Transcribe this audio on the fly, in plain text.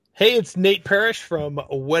Hey, it's Nate Parrish from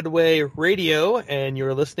Wedway Radio, and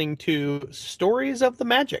you're listening to Stories of the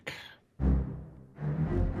Magic.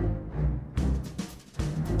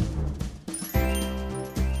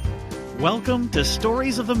 Welcome to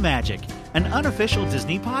Stories of the Magic, an unofficial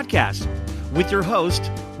Disney podcast, with your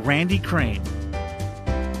host, Randy Crane.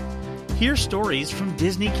 Hear stories from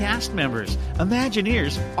Disney cast members,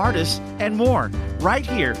 Imagineers, artists, and more, right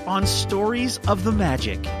here on Stories of the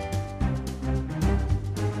Magic.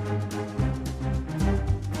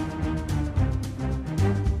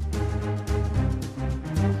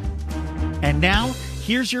 And now,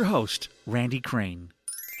 here's your host, Randy Crane.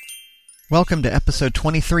 Welcome to episode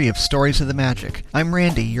 23 of Stories of the Magic. I'm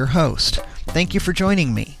Randy, your host. Thank you for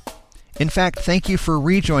joining me. In fact, thank you for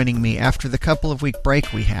rejoining me after the couple of week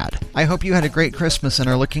break we had. I hope you had a great Christmas and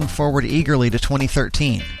are looking forward eagerly to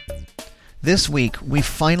 2013. This week, we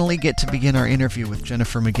finally get to begin our interview with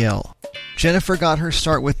Jennifer McGill. Jennifer got her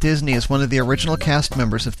start with Disney as one of the original cast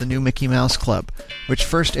members of the new Mickey Mouse Club, which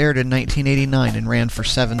first aired in 1989 and ran for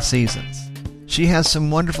 7 seasons. She has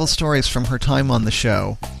some wonderful stories from her time on the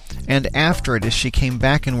show, and after it as she came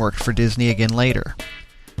back and worked for Disney again later.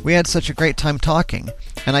 We had such a great time talking,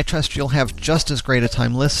 and I trust you'll have just as great a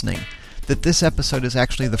time listening, that this episode is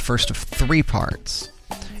actually the first of 3 parts.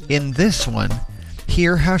 In this one,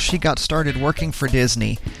 hear how she got started working for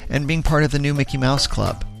Disney and being part of the new Mickey Mouse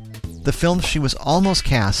Club, the films she was almost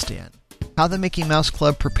cast in, how the Mickey Mouse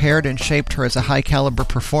Club prepared and shaped her as a high-caliber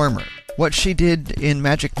performer, what she did in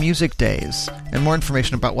Magic Music Days, and more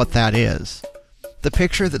information about what that is, the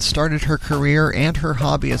picture that started her career and her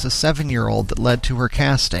hobby as a 7-year-old that led to her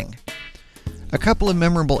casting, a couple of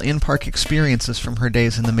memorable in-park experiences from her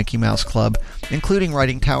days in the Mickey Mouse Club, including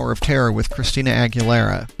writing Tower of Terror with Christina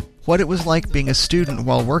Aguilera, what it was like being a student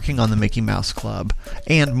while working on the Mickey Mouse Club,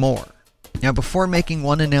 and more. Now, before making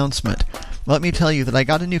one announcement, let me tell you that I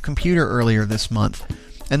got a new computer earlier this month,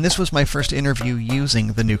 and this was my first interview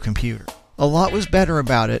using the new computer. A lot was better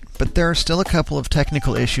about it, but there are still a couple of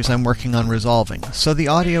technical issues I'm working on resolving, so the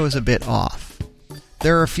audio is a bit off.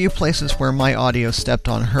 There are a few places where my audio stepped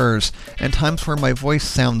on hers, and times where my voice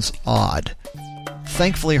sounds odd.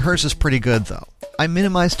 Thankfully, hers is pretty good, though. I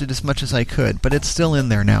minimized it as much as I could, but it's still in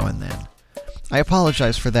there now and then. I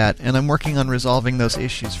apologize for that, and I'm working on resolving those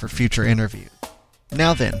issues for future interviews.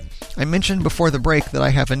 Now then, I mentioned before the break that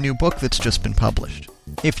I have a new book that's just been published.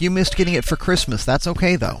 If you missed getting it for Christmas, that's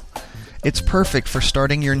okay, though. It's perfect for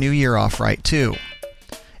starting your new year off right, too.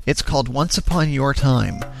 It's called Once Upon Your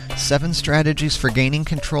Time, 7 Strategies for Gaining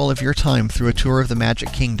Control of Your Time Through a Tour of the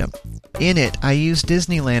Magic Kingdom. In it, I use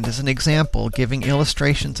Disneyland as an example, giving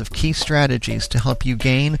illustrations of key strategies to help you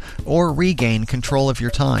gain or regain control of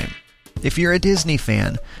your time. If you're a Disney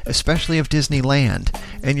fan, especially of Disneyland,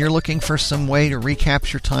 and you're looking for some way to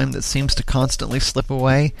recapture time that seems to constantly slip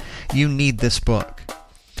away, you need this book.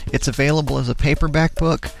 It's available as a paperback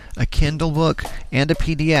book, a Kindle book, and a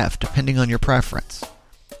PDF, depending on your preference.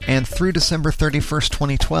 And through December 31st,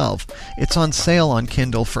 2012, it's on sale on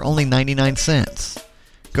Kindle for only 99 cents.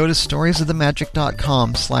 Go to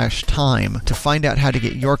storiesofthemagic.com/time to find out how to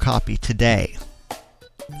get your copy today.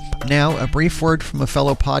 Now, a brief word from a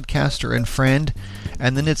fellow podcaster and friend,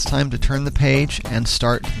 and then it's time to turn the page and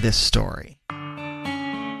start this story.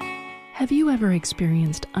 Have you ever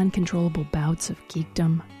experienced uncontrollable bouts of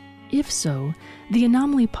geekdom? If so, the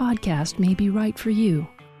Anomaly podcast may be right for you.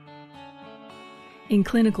 In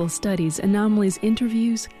clinical studies, Anomaly's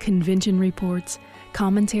interviews, convention reports,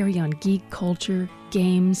 commentary on geek culture,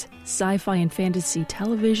 games, sci-fi and fantasy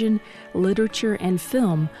television, literature, and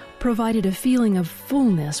film provided a feeling of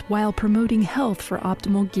fullness while promoting health for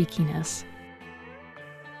optimal geekiness.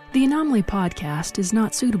 The Anomaly podcast is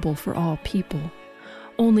not suitable for all people.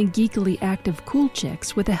 Only geekily active cool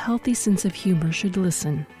chicks with a healthy sense of humor should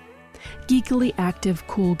listen. Geekily active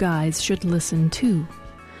cool guys should listen too.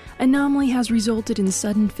 Anomaly has resulted in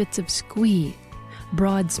sudden fits of squee.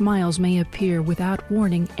 Broad smiles may appear without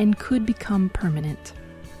warning and could become permanent.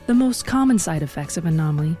 The most common side effects of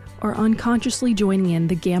Anomaly are unconsciously joining in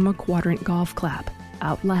the Gamma Quadrant golf clap,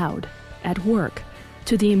 out loud, at work,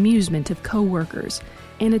 to the amusement of coworkers,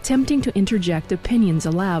 and attempting to interject opinions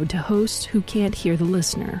aloud to hosts who can't hear the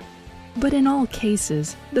listener. But in all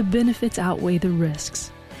cases, the benefits outweigh the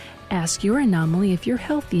risks. Ask your Anomaly if you're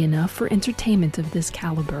healthy enough for entertainment of this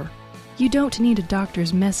caliber. You don't need a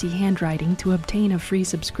doctor's messy handwriting to obtain a free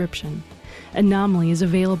subscription. Anomaly is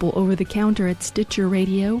available over the counter at Stitcher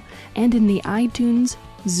Radio and in the iTunes,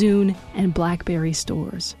 Zune, and BlackBerry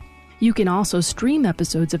stores. You can also stream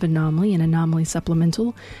episodes of Anomaly and Anomaly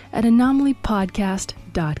Supplemental at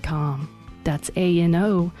anomalypodcast.com. That's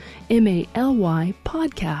ANOMALY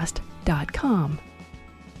podcast.com.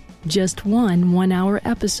 Just one one-hour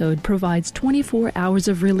episode provides 24 hours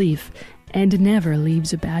of relief and never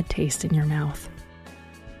leaves a bad taste in your mouth.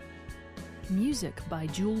 Music by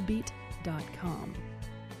JewelBeat.com.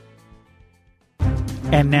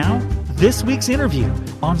 And now, this week's interview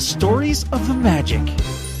on Stories of the Magic.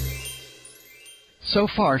 So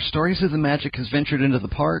far, Stories of the Magic has ventured into the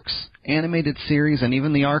parks, animated series, and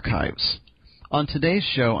even the archives. On today's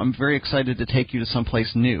show, I'm very excited to take you to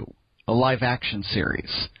someplace new, a live-action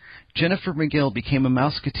series. Jennifer McGill became a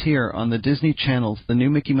Mouseketeer on the Disney Channel's The New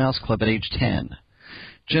Mickey Mouse Club at age 10.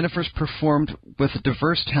 Jennifer's performed with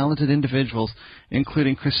diverse, talented individuals,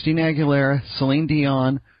 including Christina Aguilera, Celine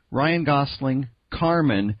Dion, Ryan Gosling,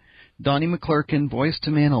 Carmen, Donnie McClurkin, Boyz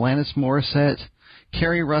II Men, Alanis Morissette,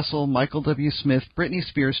 Kerry Russell, Michael W. Smith, Britney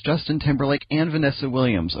Spears, Justin Timberlake, and Vanessa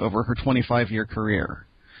Williams over her 25-year career.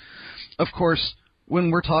 Of course, when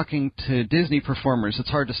we're talking to Disney performers, it's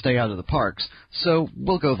hard to stay out of the parks, so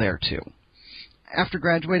we'll go there too. After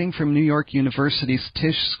graduating from New York University's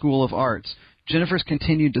Tisch School of Arts, Jennifer's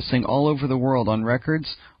continued to sing all over the world on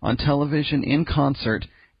records, on television, in concert,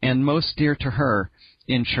 and most dear to her,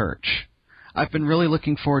 in church. I've been really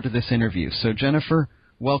looking forward to this interview, so Jennifer,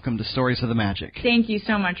 welcome to Stories of the Magic. Thank you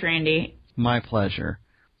so much, Randy. My pleasure.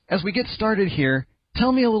 As we get started here,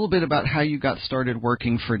 tell me a little bit about how you got started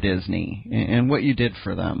working for Disney and what you did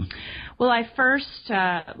for them. Well, I first,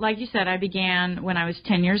 like you said, I began when I was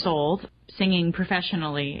 10 years old singing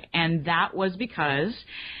professionally, and that was because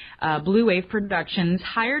Blue Wave Productions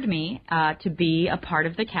hired me to be a part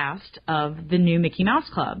of the cast of the new Mickey Mouse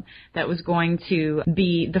Club that was going to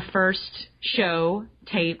be the first show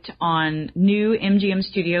taped on new MGM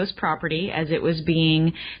Studios property as it was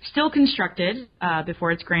being still constructed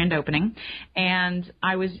before its grand opening. And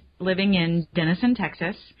I was living in Denison,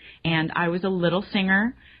 Texas, and I was a little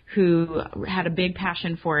singer who had a big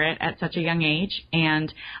passion for it at such a young age,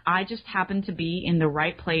 and I just happened to be in the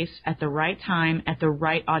right place at the right time at the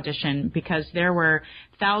right audition, because there were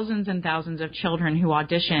thousands and thousands of children who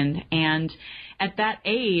auditioned, and at that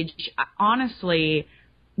age, honestly,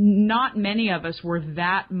 not many of us were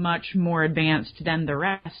that much more advanced than the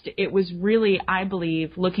rest. It was really, I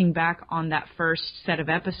believe, looking back on that first set of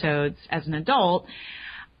episodes as an adult,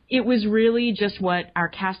 it was really just what our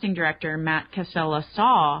casting director, Matt Casella,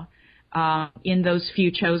 saw in those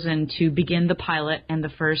few chosen to begin the pilot and the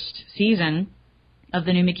first season of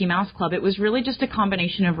the new Mickey Mouse Club. It was really just a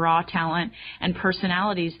combination of raw talent and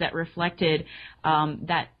personalities that reflected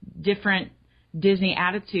that different Disney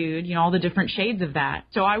attitude, you know, all the different shades of that.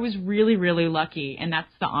 So I was really, really lucky, and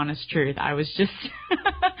that's the honest truth. I was just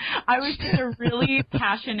a really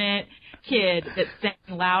passionate kid that sang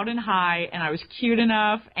loud and high, and I was cute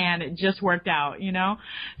enough, and it just worked out, you know?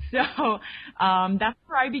 So that's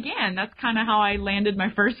where I began. That's kind of how I landed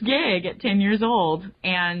my first gig at 10 years old.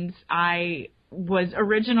 And I was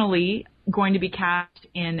originally going to be cast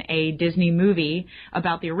in a Disney movie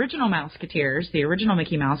about the original Mouseketeers, the original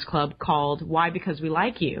Mickey Mouse Club, called Why Because We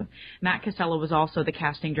Like You. Matt Casella was also the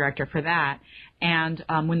casting director for that. And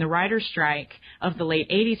when the writer's strike of the late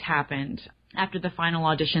 80s happened, after the final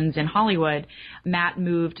auditions in Hollywood, Matt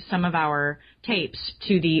moved some of our tapes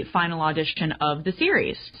to the final audition of the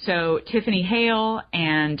series. So Tiffany Hale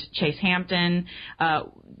and Chase Hampton,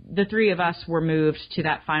 the three of us were moved to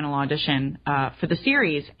that final audition for the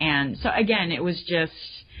series. And so, again, it was just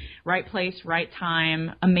right place, right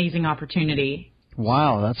time, amazing opportunity.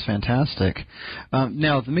 Wow, that's fantastic.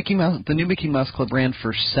 Now, the new Mickey Mouse Club ran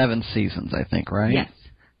for 7 seasons, I think, right? Yes.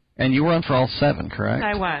 And you were on for all 7, correct?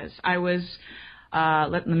 I was,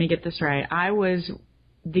 let me get this right. I was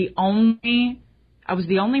the only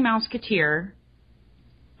Mouseketeer,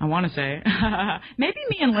 I want to say. Maybe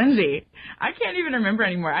me and Lindsay. I can't even remember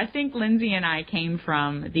anymore. I think Lindsay and I came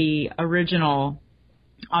from the original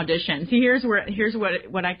audition. See, here's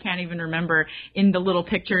what I can't even remember in the little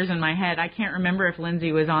pictures in my head. I can't remember if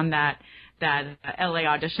Lindsay was on that LA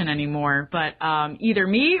audition anymore, but either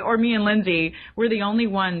me or me and Lindsay were the only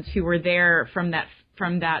ones who were there from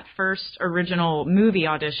that first original movie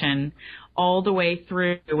audition all the way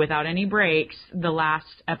through without any breaks the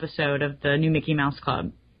last episode of the new Mickey Mouse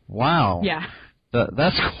Club. Wow. Yeah.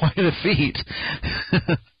 That's quite a feat.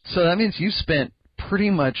 So that means you spent pretty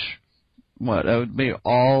much would be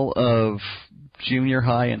all of junior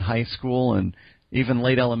high and high school and even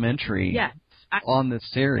late elementary. Yes. On this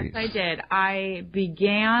series. Yes, I did. I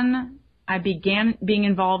began being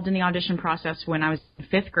involved in the audition process when I was in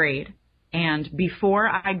 5th grade, and right before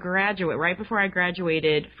I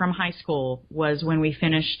graduated from high school was when we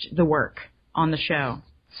finished the work on the show.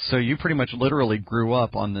 So you pretty much literally grew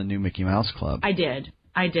up on the new Mickey Mouse Club. I did.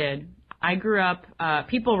 I grew up,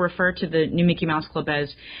 people refer to the New Mickey Mouse Club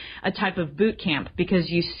as a type of boot camp because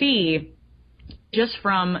you see just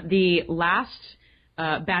from the last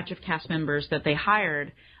batch of cast members that they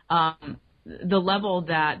hired, the level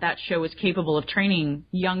that show was capable of training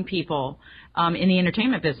young people in the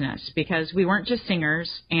entertainment business, because we weren't just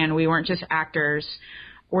singers and we weren't just actors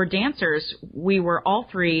or dancers. We were all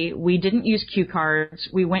three. We didn't use cue cards.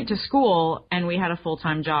 We went to school and we had a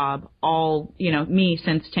full-time job, all, me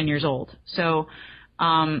since 10 years old. So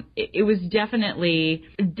it was definitely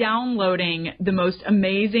downloading the most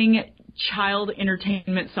amazing child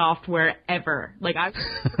entertainment software ever. Like, I've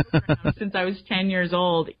been around since I was 10 years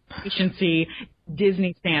old, efficiency,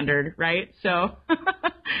 Disney standard, right? So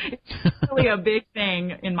it's really a big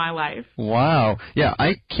thing in my life. Wow. Yeah,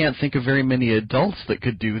 I can't think of very many adults that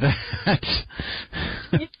could do that.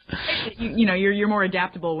 You're more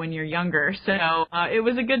adaptable when you're younger. So it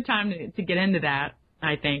was a good time to get into that,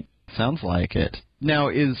 I think. Sounds like it. Now,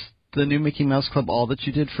 is the New Mickey Mouse Club all that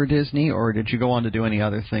you did for Disney, or did you go on to do any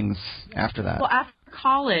other things after that? Well, after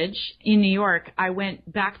college in New York, I went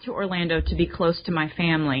back to Orlando to be close to my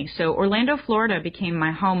family. So Orlando, Florida became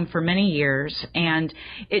my home for many years, and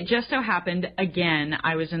it just so happened, again,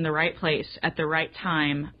 I was in the right place at the right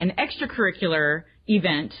time. An extracurricular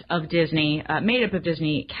event of Disney, made up of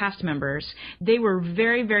Disney cast members, they were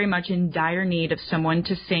very, very much in dire need of someone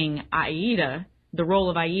to sing Aida, the role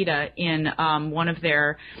of Aida, in one of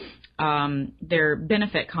their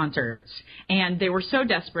benefit concerts. And they were so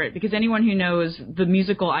desperate because anyone who knows the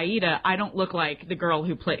musical Aida, I don't look like the girl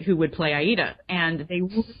who would play Aida. And they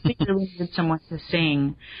really needed someone to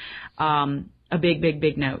sing a big, big,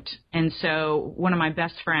 big note. And so one of my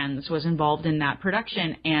best friends was involved in that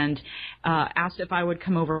production and asked if I would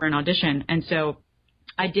come over and audition. And so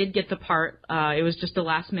I did get the part. It was just a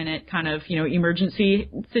last-minute kind of, emergency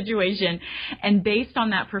situation. And based on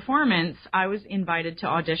that performance, I was invited to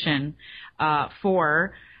audition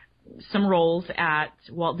for some roles at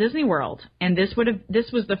Walt Disney World. And this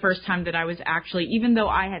was the first time that I was actually, even though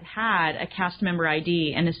I had a cast member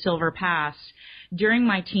ID and a silver pass during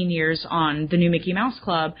my teen years on the New Mickey Mouse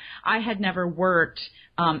Club, I had never worked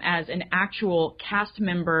as an actual cast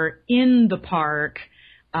member in the park,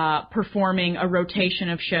 performing a rotation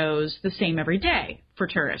of shows the same every day for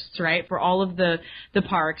tourists, right? For all of the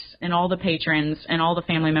parks and all the patrons and all the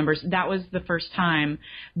family members. That was the first time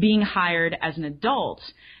being hired as an adult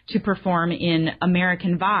to perform in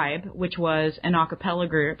American Vibe, which was an a cappella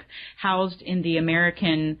group housed in the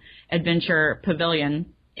American Adventure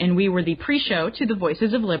Pavilion. And we were the pre-show to the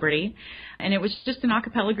Voices of Liberty. And it was just an a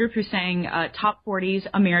cappella group who sang top 40s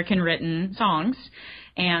American written songs.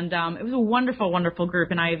 And it was a wonderful, wonderful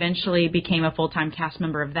group, and I eventually became a full-time cast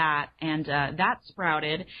member of that. And that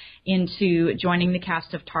sprouted into joining the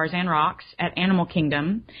cast of Tarzan Rocks at Animal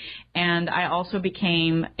Kingdom. And I also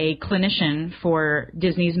became a clinician for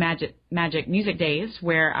Disney's Magic Music Days,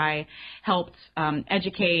 where I helped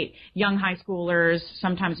educate young high schoolers,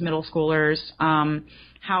 sometimes middle schoolers,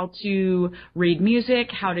 how to read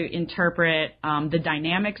music, how to interpret the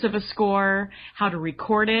dynamics of a score, how to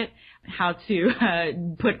record it, how to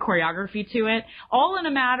put choreography to it, all in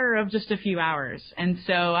a matter of just a few hours. And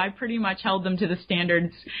so I pretty much held them to the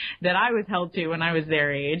standards that I was held to when I was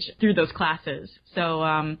their age through those classes. So,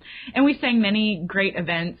 and we sang many great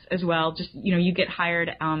events as well. Just, you get hired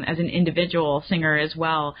as an individual singer as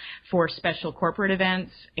well for special corporate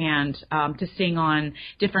events and to sing on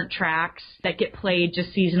different tracks that get played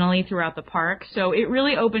just seasonally throughout the park. So it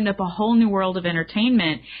really opened up a whole new world of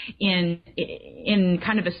entertainment in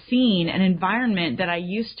kind of a scene, an environment that I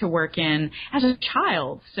used to work in as a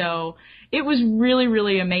child. So it was really,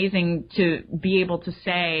 really amazing to be able to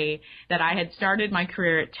say that I had started my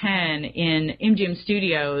career at 10 in MGM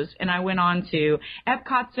Studios, and I went on to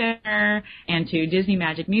Epcot Center and to Disney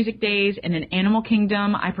Magic Music Days, and in Animal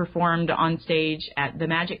Kingdom I performed on stage at the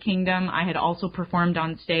Magic Kingdom. I had also performed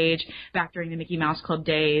on stage back during the Mickey Mouse Club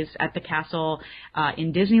days at the castle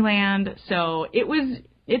in Disneyland. So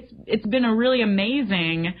it's been a really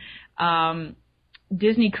amazing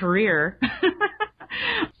Disney career.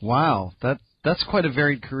 Wow, that's quite a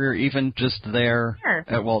varied career, even just there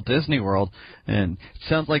at Walt Disney World. And it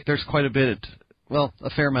sounds like there's quite a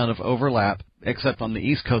fair amount of overlap, except on the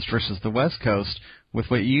East Coast versus the West Coast, with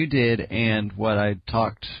what you did and what I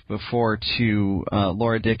talked before to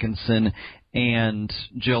Laura Dickinson and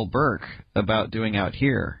Jill Burke about doing out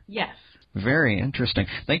here. Yes. Very interesting.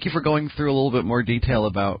 Thank you for going through a little bit more detail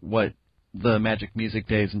about what the Magic Music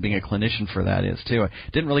Days and being a clinician for that is, too. I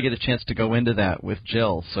didn't really get a chance to go into that with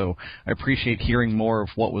Jill, so I appreciate hearing more of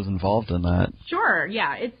what was involved in that. Sure,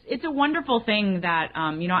 yeah. It's a wonderful thing that,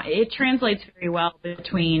 it translates very well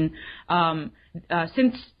between,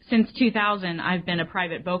 since 2000, I've been a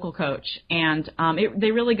private vocal coach, and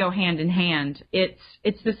they really go hand in hand.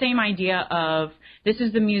 It's the same idea of, this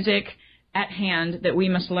is the music at hand that we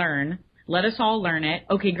must learn. Let us all learn it.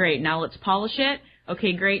 Okay, great. Now let's polish it.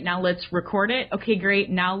 Okay, great. Now let's record it. Okay, great.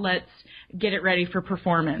 Now let's get it ready for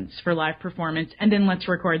performance, for live performance, and then let's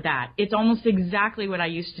record that. It's almost exactly what I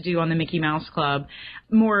used to do on the Mickey Mouse Club,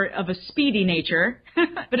 more of a speedy nature,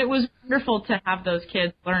 but it was wonderful to have those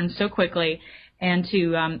kids learn so quickly and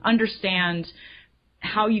to understand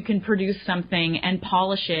how you can produce something and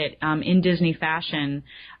polish it in Disney fashion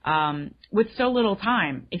with so little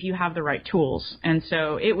time if you have the right tools. And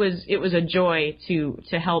so it was a joy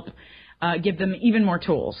to help give them even more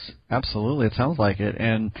tools. Absolutely. It sounds like it.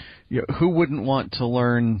 And who wouldn't want to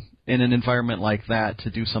learn in an environment like that to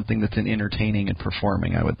do something that's entertaining and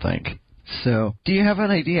performing, I would think. So do you have an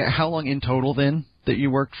idea how long in total then that you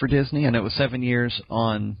worked for Disney? And it was 7 years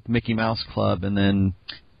on Mickey Mouse Club, and then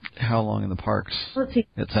how long in the parks,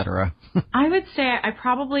 et cetera? I would say I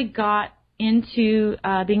probably got into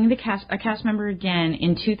being a cast member again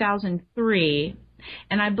in 2003.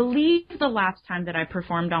 And I believe the last time that I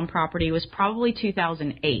performed on property was probably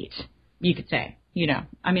 2008, you could say.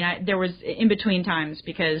 There was in between times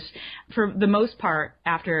because for the most part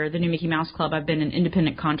after the new Mickey Mouse Club, I've been an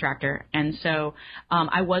independent contractor. And so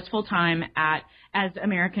I was full-time as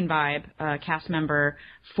American Vibe cast member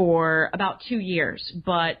for about 2 years.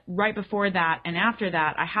 But right before that and after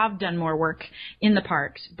that, I have done more work in the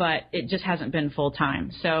parks, but it just hasn't been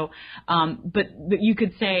full-time. So, but you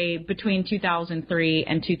could say between 2003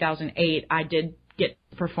 and 2008, I did get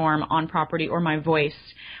to perform on property, or my voice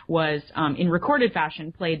was in recorded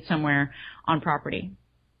fashion played somewhere on property.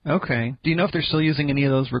 Okay. Do you know if they're still using any of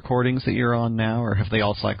those recordings that you're on now, or have they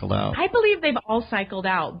all cycled out? I believe they've all cycled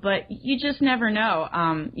out, but you just never know.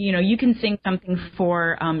 You can sing something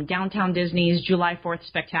for Downtown Disney's July 4th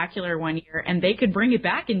Spectacular one year, and they could bring it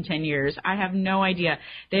back in 10 years. I have no idea.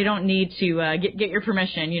 They don't need to get your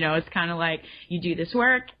permission. It's kind of like you do this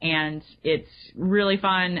work, and it's really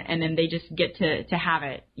fun, and then they just get to have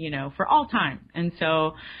it, for all time. And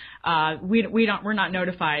so we're not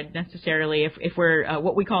notified necessarily if we're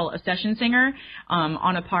what we call a session singer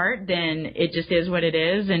on a part. Then it just is what it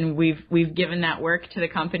is, and we've given that work to the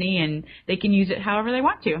company, and they can use it however they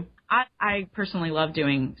want to. I personally love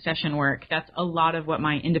doing session work. That's a lot of what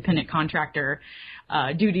my independent contractor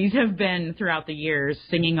duties have been throughout the years,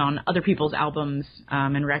 singing on other people's albums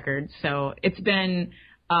and records. So it's been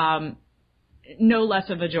no less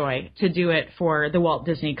of a joy to do it for the Walt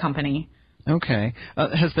Disney Company. Okay.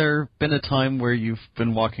 Has there been a time where you've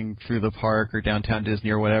been walking through the park or Downtown Disney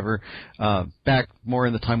or whatever, back more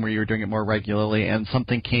in the time where you were doing it more regularly, and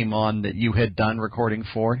something came on that you had done recording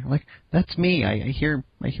for? You're like, that's me. I hear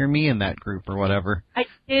me in that group or whatever. I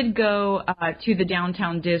did go to the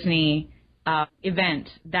Downtown Disney event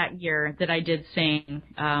that year that I did sing.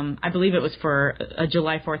 I believe it was for a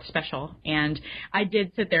July 4th special, and I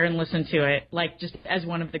did sit there and listen to it, like just as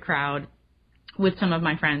one of the crowd, with some of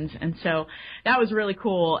my friends. And so that was really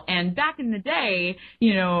cool. And back in the day,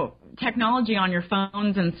 technology on your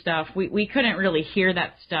phones and stuff, we couldn't really hear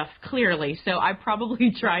that stuff clearly. So I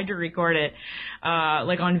probably tried to record it,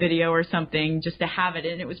 like on video or something, just to have it.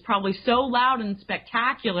 And it was probably so loud and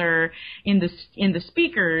spectacular in the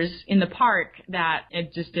speakers in the park that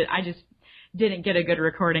I just didn't get a good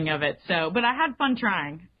recording of it. So, but I had fun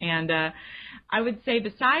trying. And, I would say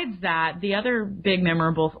besides that, the other big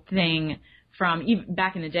memorable thing from even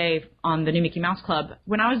back in the day on the new Mickey Mouse Club,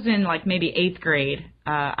 when I was in like maybe 8th grade,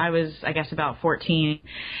 I was, I guess, about 14,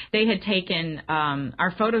 they had taken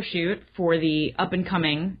our photo shoot for the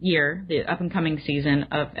up-and-coming season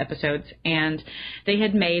of episodes, and they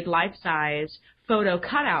had made life-size photo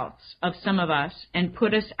cutouts of some of us and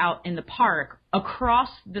put us out in the park across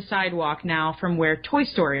the sidewalk now from where Toy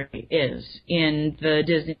Story is in the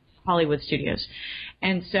Disney Hollywood Studios.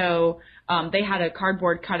 And so they had a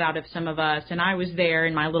cardboard cutout of some of us, and I was there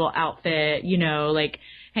in my little outfit, like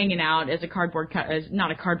hanging out as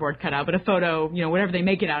not a cardboard cutout, but a photo, whatever they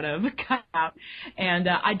make it out of, cutout. And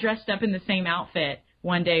I dressed up in the same outfit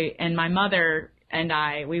one day, and my mother and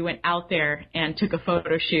we went out there and took a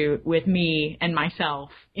photo shoot with me and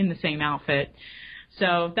myself in the same outfit.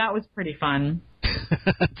 So that was pretty fun.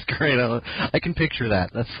 That's great. I can picture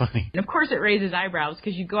that. That's funny. And of course, it raises eyebrows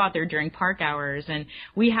because you go out there during park hours, and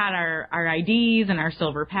we had our IDs and our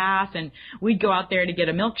silver pass, and we'd go out there to get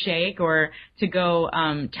a milkshake or to go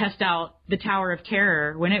test out the Tower of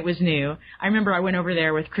Terror when it was new. I remember I went over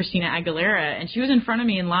there with Christina Aguilera, and she was in front of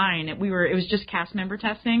me in line. It was just cast member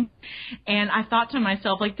testing. And I thought to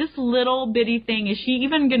myself, like, this little bitty thing, is she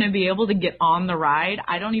even going to be able to get on the ride?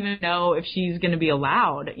 I don't even know if she's going to be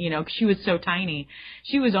allowed, 'cause she was so tiny.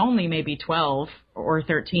 She was only maybe 12 or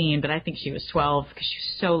 13, but I think she was 12 because she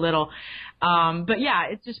was so little. But yeah,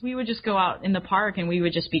 it's just, we would just go out in the park and we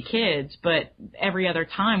would just be kids, but every other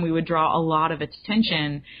time we would draw a lot of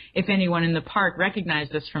attention if anyone in the park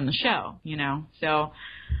recognized us from the show, so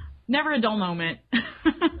never a dull moment.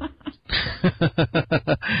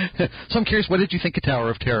 So I'm curious, what did you think of Tower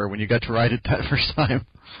of Terror when you got to ride it that first time?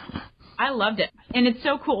 I loved it. And it's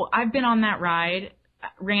so cool. I've been on that ride.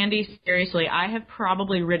 Randy, seriously, I have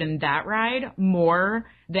probably ridden that ride more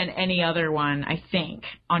than any other one, I think,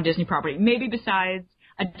 on Disney property. Maybe besides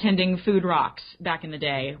attending Food Rocks back in the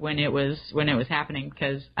day when it was happening,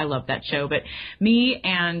 because I loved that show. But me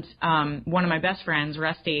and one of my best friends,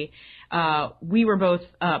 Rusty, we were both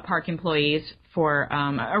park employees for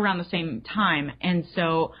around the same time, and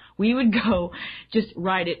so we would go just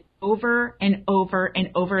ride it over and over and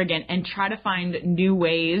over again and try to find new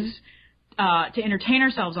ways to entertain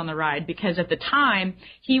ourselves on the ride, because at the time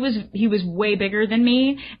he was way bigger than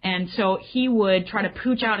me, and so he would try to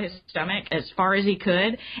pooch out his stomach as far as he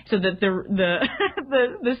could, so that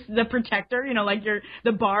the protector, like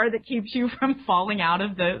the bar that keeps you from falling out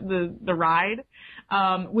of the ride,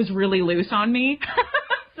 was really loose on me.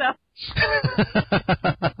 So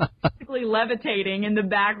basically levitating in the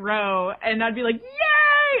back row, and I'd be like, yay!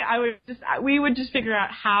 We would just figure out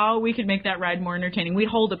how we could make that ride more entertaining. We'd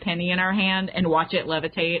hold a penny in our hand and watch it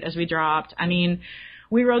levitate as we dropped. I mean,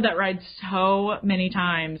 we rode that ride so many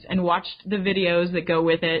times and watched the videos that go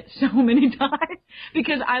with it so many times,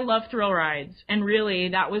 because I love thrill rides. And really,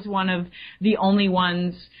 that was one of the only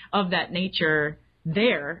ones of that nature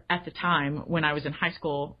there at the time when I was in high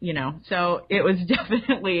school, so it was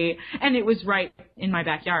definitely, and it was right in my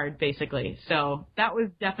backyard, basically. So that was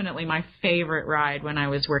definitely my favorite ride when I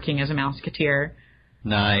was working as a Mouseketeer.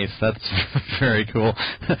 Nice. That's very cool.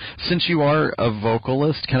 Since you are a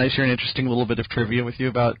vocalist, can I share an interesting little bit of trivia with you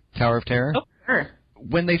about Tower of Terror? Oh, sure.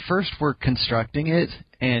 When they first were constructing it,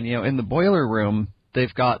 and, in the boiler room,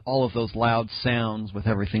 they've got all of those loud sounds with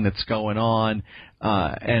everything that's going on,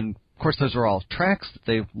 and of course, those are all tracks that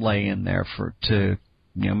they lay in there to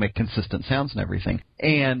make consistent sounds and everything.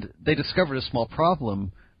 And they discovered a small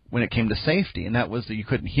problem when it came to safety, and that was that you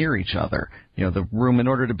couldn't hear each other. The room, in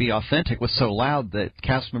order to be authentic, was so loud that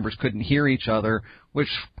cast members couldn't hear each other, which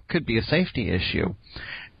could be a safety issue.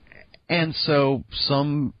 And so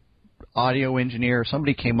some audio engineer or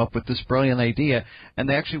somebody came up with this brilliant idea, and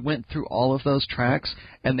they actually went through all of those tracks,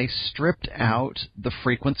 and they stripped out the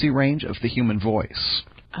frequency range of the human voice.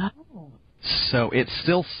 Oh. So it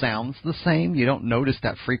still sounds the same. You don't notice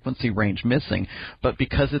that frequency range missing. But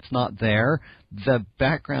because it's not there, the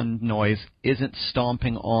background noise isn't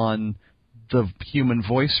stomping on the human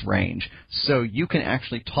voice range. So you can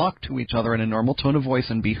actually talk to each other in a normal tone of voice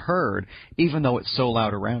and be heard, even though it's so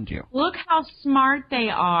loud around you. Look how smart they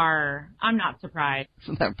are. I'm not surprised.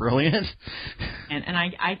 Isn't that brilliant? And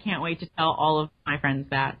I can't wait to tell all of my friends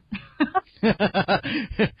that.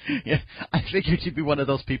 Yeah, I figured you'd be one of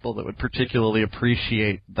those people that would particularly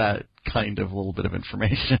appreciate that kind of little bit of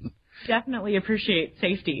information. Definitely appreciate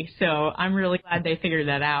safety, so I'm really glad they figured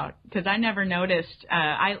that out, because I never noticed.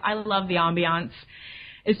 I love the ambiance,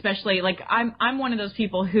 especially, like, I'm one of those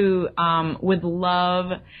people who would love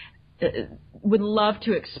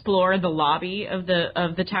to explore the lobby of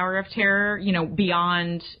the Tower of Terror,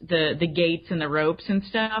 beyond the gates and the ropes and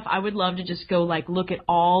stuff. I would love to just go, look at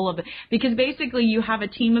all of it, because basically you have a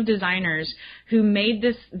team of designers who made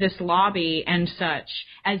this lobby and such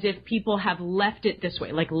as if people have left it this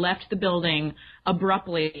way, left the building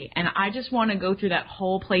abruptly, and I just want to go through that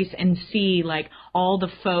whole place and see all the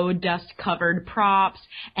faux dust covered props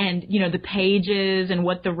and the pages and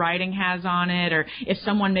what the writing has on it, or if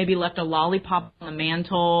someone maybe left a lollipop on the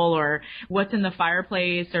mantle, or what's in the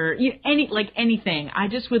fireplace, or anything. I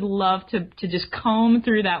just would love to just comb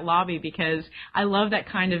through that lobby, because I love that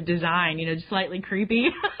kind of design, just slightly creepy.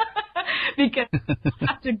 Because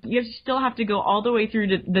you still have to go all the way through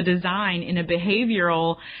the design in a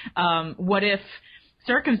behavioral what if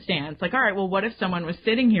circumstance. All right, well, what if someone was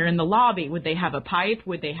sitting here in the lobby? Would they have a pipe?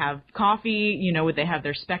 Would they have coffee? Would they have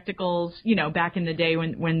their spectacles? Back in the day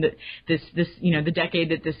when the decade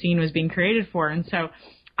that the scene was being created for. And so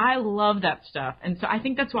I love that stuff. And so I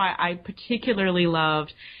think that's why I particularly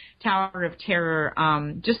loved Tower of Terror,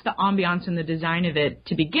 just the ambiance and the design of it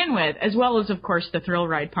to begin with, as well as, of course, the thrill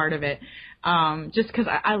ride part of it. just because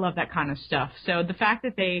I love that kind of stuff. So the fact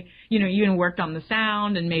that they, even worked on the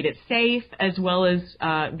sound and made it safe as well as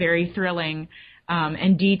very thrilling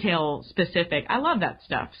and detail specific, I love that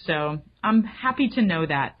stuff. So I'm happy to know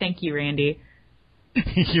that. Thank you, Randy.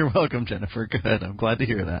 You're welcome, Jennifer. Good. I'm glad to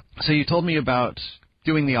hear that. So you told me about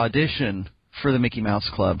doing the audition for the Mickey Mouse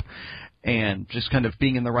Club and just kind of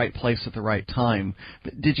being in the right place at the right time.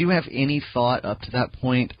 But did you have any thought up to that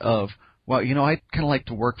point of, well, I'd kind of like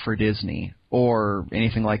to work for Disney or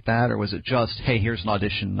anything like that? Or was it just, hey, here's an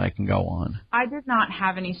audition I can go on? I did not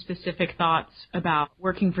have any specific thoughts about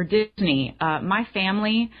working for Disney. My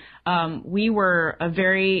family, we were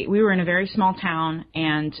in a very small town,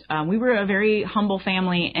 and we were a very humble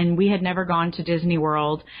family, and we had never gone to Disney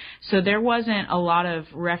World. So there wasn't a lot of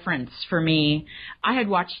reference for me. I had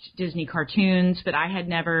watched Disney cartoons, but I had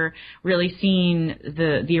never really seen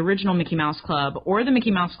the original Mickey Mouse Club or the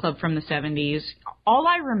Mickey Mouse Club from the 70s. All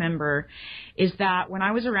I remember is that when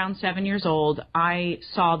I was around 7 years old, I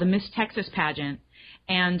saw the Miss Texas pageant,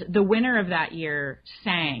 and the winner of that year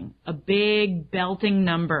sang a big belting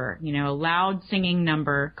number, a loud singing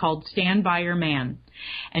number called Stand By Your Man.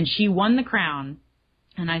 And she won the crown.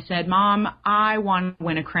 And I said, Mom, I want to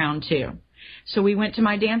win a crown too. So we went to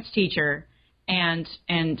my dance teacher, and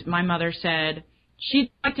my mother said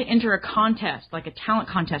she'd like to enter a contest, like a talent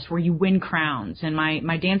contest where you win crowns. And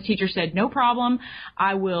my dance teacher said, no problem.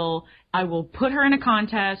 I will put her in a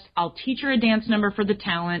contest. I'll teach her a dance number for the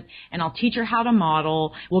talent, and I'll teach her how to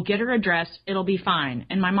model. We'll get her a dress. It'll be fine.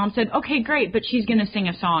 And my mom said, okay, great, but she's going to sing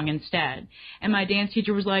a song instead. And my dance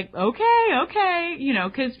teacher was like, okay,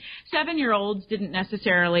 because 7-year-olds didn't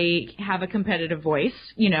necessarily have a competitive voice.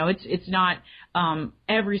 It's not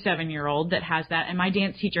every 7-year-old that has that. And my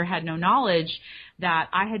dance teacher had no knowledge that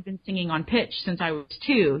I had been singing on pitch since I was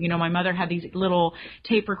 2. My mother had these little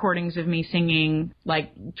tape recordings of me singing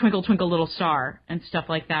like Twinkle, Twinkle, Little Star and stuff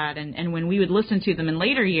like that. And when we would listen to them in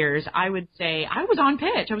later years, I would say I was on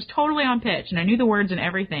pitch. I was totally on pitch, and I knew the words and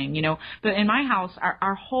everything, But in my house,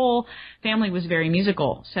 our whole family was very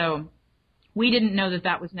musical. So we didn't know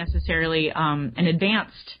that was necessarily an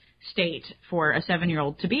advanced state for a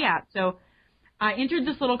 7-year-old to be at. So I entered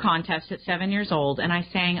this little contest at 7 years old, and I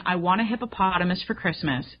sang, I Want a Hippopotamus for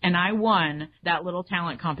Christmas, and I won that little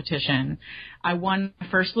talent competition. I won my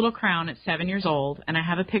first little crown at 7 years old, and I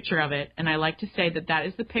have a picture of it, and I like to say that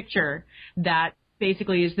is the picture that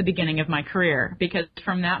basically is the beginning of my career, because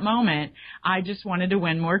from that moment, I just wanted to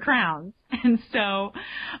win more crowns. And so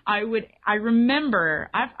I remember,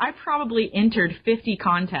 I probably entered 50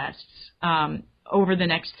 contests over the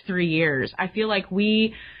next 3 years. I feel like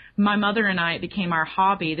my mother and I, it became our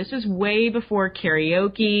hobby. This was way before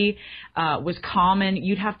karaoke was common.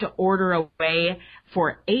 You'd have to order away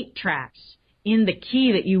for 8 tracks in the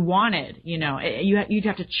key that you wanted. You'd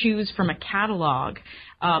have to choose from a catalog.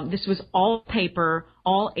 This was all paper,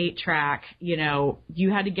 all 8-track.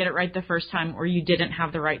 You had to get it right the first time, or you didn't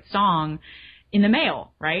have the right song in the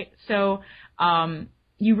mail, right? So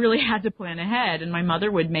you really had to plan ahead, and my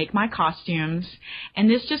mother would make my costumes, and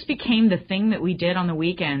this just became the thing that we did on the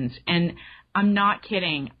weekends. And I'm not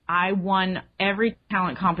kidding. I won every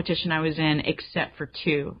talent competition I was in except for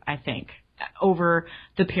 2, I think, over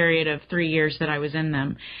the period of 3 years that I was in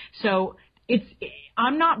them. So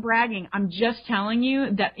I'm not bragging. I'm just telling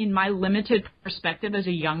you that in my limited perspective as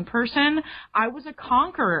a young person, I was a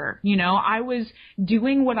conqueror. I was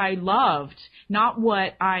doing what I loved, not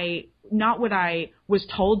what I was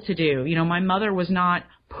told to do. My mother was not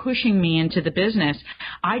pushing me into the business.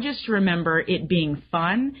 I just remember it being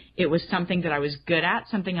fun. It was something that I was good at,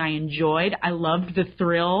 something I enjoyed. I loved the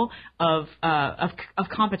thrill of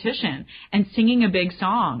competition and singing a big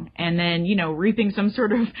song and then, reaping some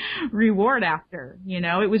sort of reward after.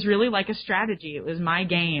 It was really like a strategy. It was my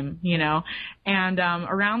game, and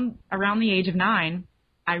around the age of 9,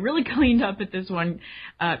 I really cleaned up at this one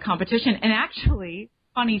competition. And actually,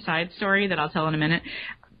 funny side story that I'll tell in a minute,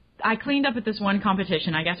 I cleaned up at this one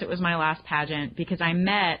competition. I guess it was my last pageant because I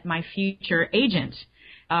met my future agent.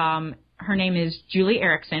 Her name is Julie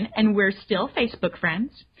Erickson, and we're still Facebook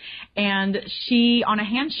friends. And she, on a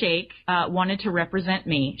handshake, wanted to represent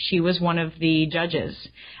me. She was one of the judges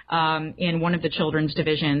in one of the children's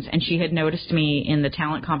divisions, and she had noticed me in the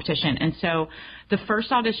talent competition. And so the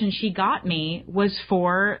first audition she got me was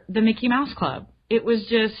for the Mickey Mouse Club. It was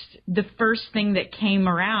just the first thing that came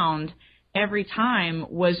around every time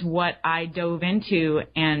was what I dove into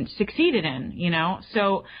and succeeded in,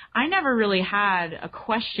 So I never really had a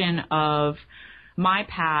question of my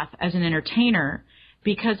path as an entertainer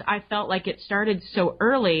because I felt like it started so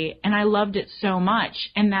early and I loved it so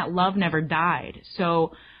much, and that love never died.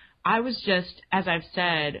 So I was just, as I've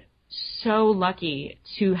said, so lucky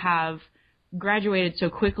to have graduated so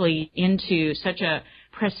quickly into such a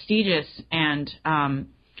prestigious and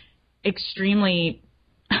extremely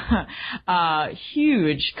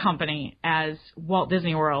huge company as Walt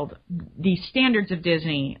Disney World. The standards of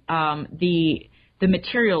Disney, the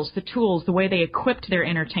materials, the tools, the way they equipped their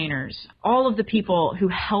entertainers, all of the people who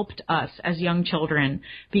helped us as young children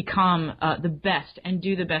become the best and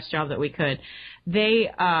do the best job that we could. They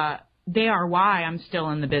are why I'm still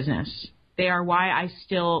in the business. They are why I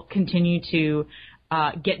still continue to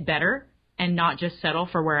get better and not just settle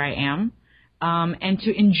for where I am, and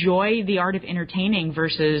to enjoy the art of entertaining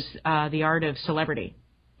versus the art of celebrity,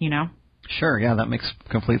 you know? Sure, yeah, that makes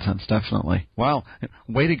complete sense, definitely. Wow,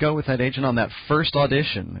 way to go with that agent on that first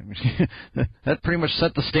audition. That pretty much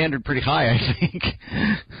set the standard pretty high, I think.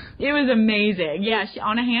 It was amazing. Yeah,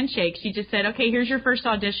 on a handshake, she just said, okay, here's your first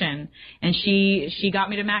audition. And she got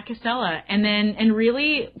me to Matt Casella. And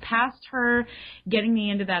really, past her getting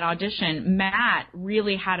me into that audition, Matt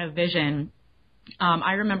really had a vision.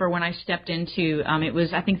 I remember when I stepped into, it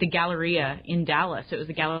was, I think, the Galleria in Dallas. It was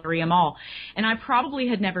the Galleria Mall. And I probably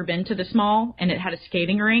had never been to this mall, and it had a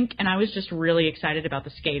skating rink, and I was just really excited about the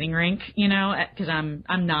skating rink, you know, because I'm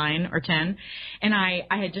 9 or 10. And I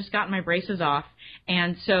had just gotten my braces off.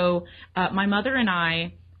 And so my mother and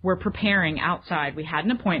I were preparing outside. We had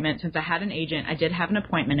an appointment. Since I had an agent, I did have an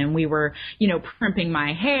appointment, and we were, you know, primping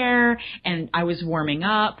my hair, and I was warming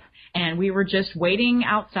up. And we were just waiting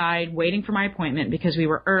outside, waiting for my appointment because we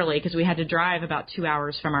were early because we had to drive about 2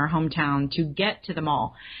 hours from our hometown to get to the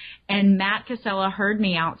mall. And Matt Casella heard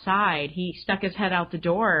me outside. He stuck his head out the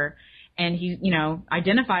door and he, you know,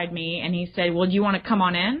 identified me and he said, well, do you want to come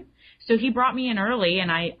on in? So he brought me in early and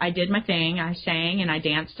I did my thing. I sang and I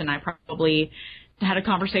danced and I probably had a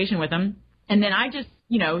conversation with him. And then I just,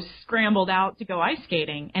 you know, scrambled out to go ice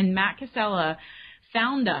skating. And Matt Casella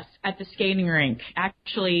found us at the skating rink,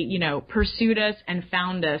 actually, you know, pursued us and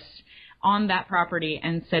found us on that property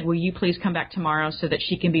and said, will you please come back tomorrow so that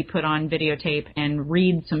she can be put on videotape and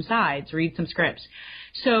read some sides, read some scripts.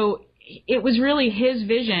 So it was really his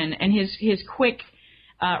vision and his quick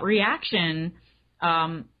reaction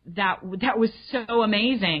that was so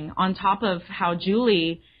amazing, on top of how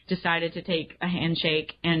Julie decided to take a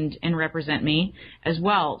handshake and represent me as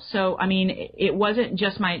well. So, I mean, it wasn't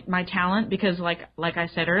just my talent because like I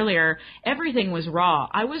said earlier, everything was raw.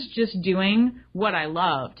 I was just doing what I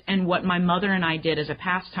loved and what my mother and I did as a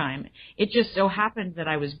pastime. It just so happened that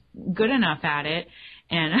I was good enough at it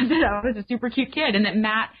and that I was a super cute kid and that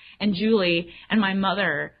Matt and Julie and my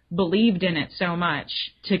mother believed in it so much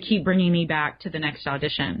to keep bringing me back to the next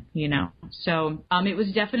audition, you know. So it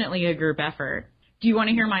was definitely a group effort. Do you want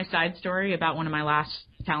to hear my side story about one of my last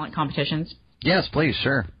talent competitions? Yes, please,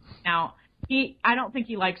 sure. Now, I don't think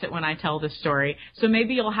he likes it when I tell this story, so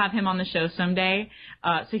maybe you'll have him on the show someday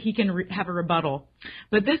so he can have a rebuttal.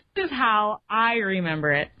 But this is how I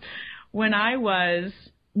remember it. When I was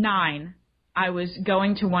 9, I was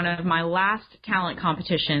going to one of my last talent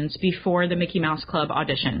competitions before the Mickey Mouse Club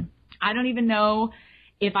audition. I don't even know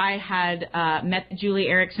if I had met Julie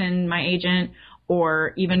Erickson, my agent,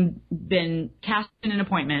 or even been cast in an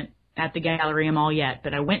appointment at the Galleria Mall yet.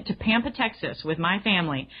 But I went to Pampa, Texas with my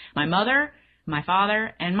family, my mother, my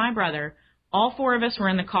father, and my brother. All 4 of us were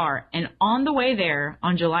in the car. And on the way there,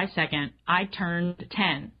 on July 2nd, I turned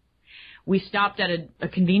 10. We stopped at a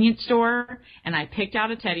convenience store, and I picked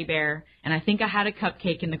out a teddy bear, and I think I had a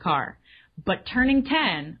cupcake in the car. But turning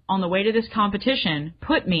 10 on the way to this competition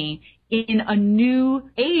put me in a new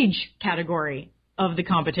age category of the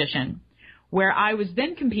competition, where I was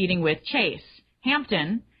then competing with Chase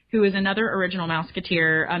Hampton, who is another original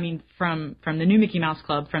Mouseketeer, from the new Mickey Mouse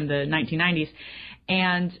Club from the 1990s.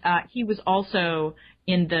 And he was also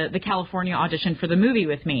in the California audition for the movie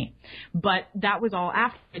with me. But that was all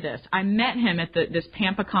after this. I met him at this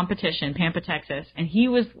Pampa competition, Pampa, Texas, and he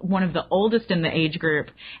was one of the oldest in the age group,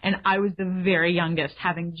 and I was the very youngest,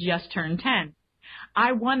 having just turned 10.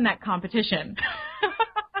 I won that competition.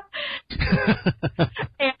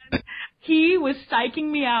 And he was psyching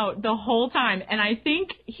me out the whole time, and I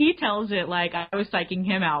think he tells it like I was psyching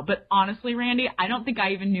him out. But honestly, Randy, I don't think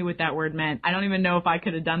I even knew what that word meant. I don't even know if I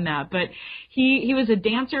could have done that. But he was a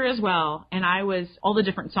dancer as well, and I was, all the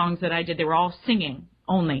different songs that I did, they were all singing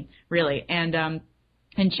only, really. And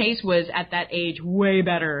Chase was at that age way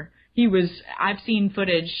better. I've seen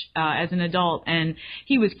footage as an adult, and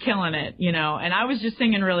he was killing it, you know, and I was just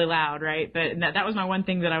singing really loud, right? But that was my one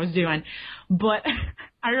thing that I was doing. But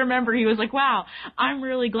I remember he was like, wow, I'm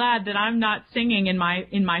really glad that I'm not singing in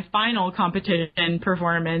my final competition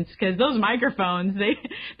performance, because those microphones,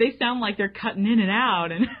 they sound like they're cutting in and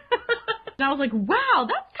out. And And I was like, wow,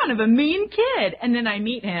 that's kind of a mean kid. And then I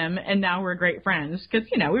meet him, and now we're great friends because,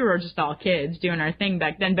 you know, we were just all kids doing our thing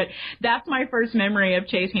back then. But that's my first memory of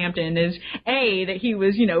Chase Hampton is, A, that he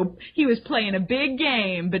was, you know, he was playing a big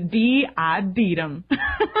game, but B, I beat him.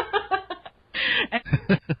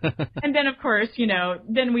 And then, of course, you know,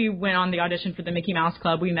 then we went on the audition for the Mickey Mouse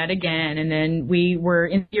Club. We met again, and then we were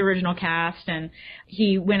in the original cast, and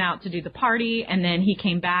he went out to do the party, and then he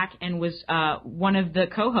came back and was one of the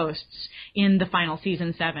co-hosts in the final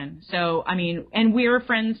season 7. So, I mean, and we're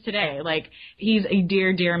friends today. Like, he's a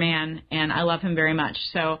dear, dear man, and I love him very much.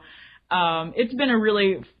 So, it's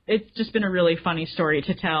just been a really funny story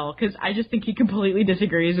to tell because I just think he completely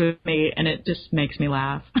disagrees with me, and it just makes me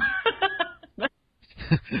laugh.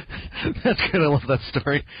 That's good. I love that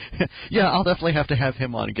story. Yeah, I'll definitely have to have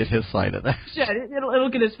him on and get his side of that. Yeah, it'll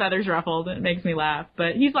get his feathers ruffled. It makes me laugh.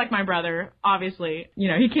 But he's like my brother. Obviously, you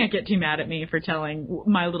know, he can't get too mad at me for telling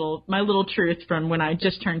my little truth from when I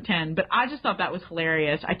just turned 10. But I just thought that was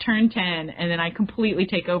hilarious. I turned 10 and then I completely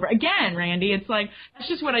take over. Again, Randy, it's like, that's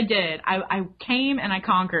just what I did. I came and I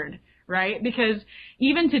conquered. Right? Because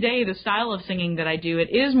even today, the style of singing that I do, it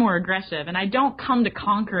is more aggressive, and I don't come to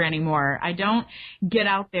conquer anymore. I don't get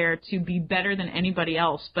out there to be better than anybody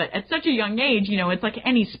else. But at such a young age, you know, it's like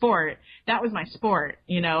any sport. That was my sport,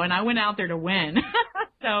 you know, and I went out there to win.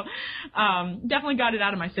 So definitely got it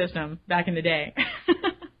out of my system back in the day.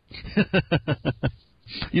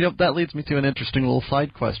 You know, that leads me to an interesting little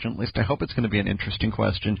side question. At least I hope it's going to be an interesting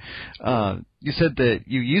question. You said that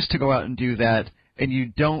you used to go out and do that, and you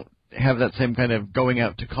don't have that same kind of going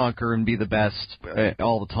out to conquer and be the best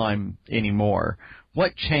all the time anymore.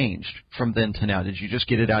 What changed from then to now? Did you just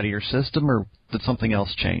get it out of your system, or did something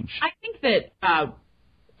else change? I think that,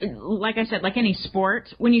 like I said, like any sport,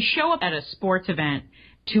 when you show up at a sports event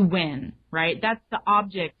to win, right, that's the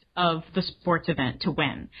object of the sports event, to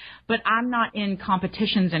win. But I'm not in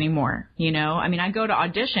competitions anymore, you know? I mean, I go to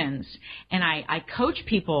auditions, and I coach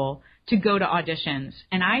people to go to auditions.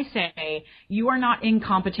 And I say, you are not in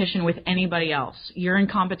competition with anybody else. You're in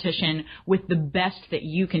competition with the best that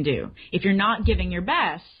you can do. If you're not giving your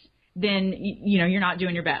best, then, you know, you're not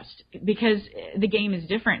doing your best, because the game is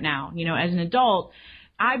different now. You know, as an adult,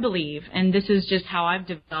 I believe, and this is just how I've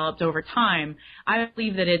developed over time, I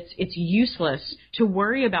believe that it's useless to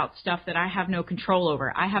worry about stuff that I have no control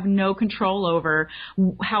over. I have no control over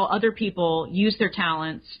how other people use their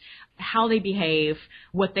talents, how they behave,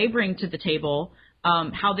 what they bring to the table,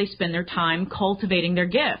 how they spend their time cultivating their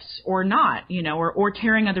gifts or not, you know, or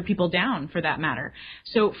tearing other people down for that matter.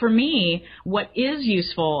 So for me, what is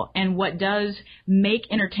useful and what does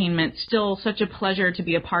make entertainment still such a pleasure to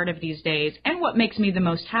be a part of these days, and what makes me the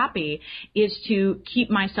most happy, is to keep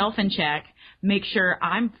myself in check, make sure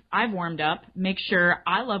I've warmed up, make sure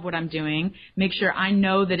I love what I'm doing, make sure I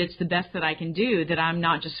know that it's the best that I can do, that I'm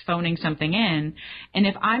not just phoning something in. And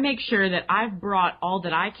if I make sure that I've brought all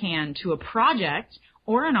that I can to a project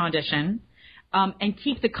or an audition, and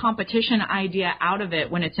keep the competition idea out of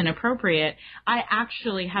it when it's inappropriate, I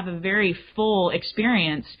actually have a very full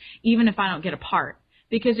experience, even if I don't get a part.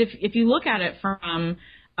 Because if you look at it from,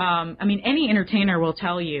 I mean, any entertainer will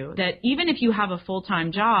tell you that even if you have a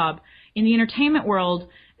full-time job, in the entertainment world,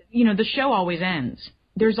 you know, the show always ends.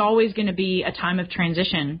 There's always going to be a time of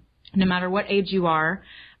transition, no matter what age you are.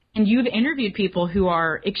 And you've interviewed people who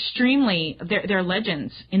are extremely, they're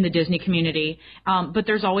legends in the Disney community, but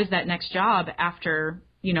there's always that next job after,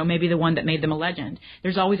 you know, maybe the one that made them a legend.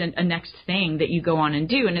 There's always a next thing that you go on and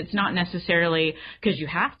do, and it's not necessarily because you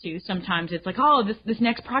have to. Sometimes it's like, oh, this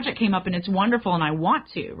next project came up and it's wonderful and I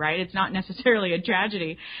want to, right? It's not necessarily a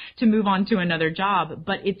tragedy to move on to another job,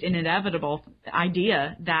 but it's an inevitable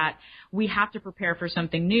idea that we have to prepare for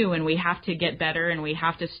something new, and we have to get better, and we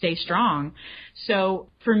have to stay strong. So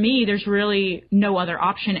for me, there's really no other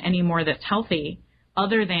option anymore that's healthy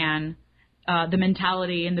other than the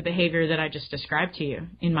mentality and the behavior that I just described to you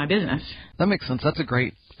in my business. That makes sense. That's a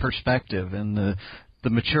great perspective, and the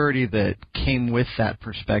maturity that came with that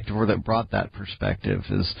perspective, or that brought that perspective,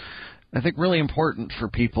 is, I think, really important for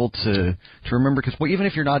people to remember, because even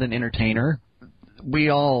if you're not an entertainer, we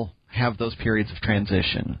all have those periods of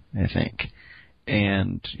transition, I think.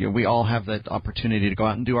 And you know, we all have that opportunity to go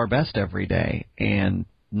out and do our best every day and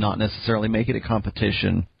not necessarily make it a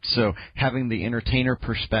competition. So having the entertainer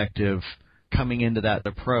perspective coming into that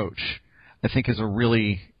approach, I think, is a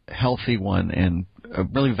really healthy one and a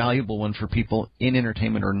really valuable one for people in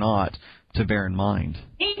entertainment or not to bear in mind.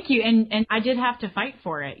 Thank you. And I did have to fight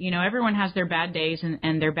for it. You know, everyone has their bad days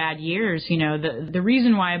and their bad years. You know, the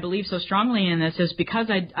reason why I believe so strongly in this is because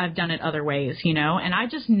I've done it other ways, you know, and I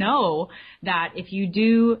just know that if you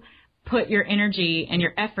do put your energy and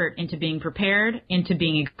your effort into being prepared, into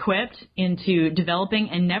being equipped, into developing,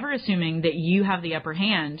 and never assuming that you have the upper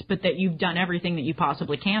hand, but that you've done everything that you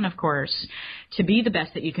possibly can, of course, to be the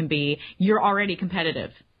best that you can be, you're already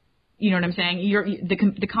competitive. You know what I'm saying?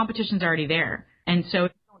 The competition's already there. And so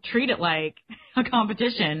don't treat it like a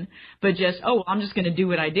competition, but just, I'm just going to do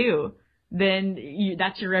what I do. Then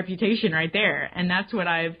that's your reputation right there. And that's what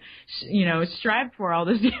I've, strived for all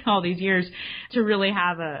these years, to really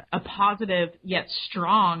have a positive yet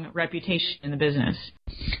strong reputation in the business.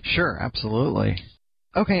 Sure, absolutely.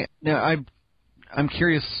 Okay, now I'm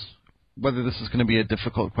curious whether this is going to be a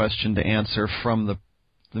difficult question to answer from the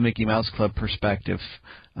Mickey Mouse Club perspective.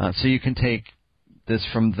 So you can take this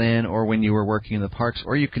from then or when you were working in the parks,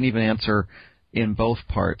 or you can even answer in both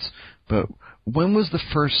parts. But when was the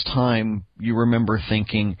first time you remember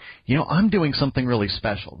thinking, I'm doing something really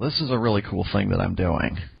special? This is a really cool thing that I'm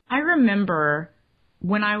doing. I remember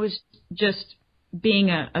when I was just being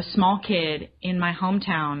a small kid in my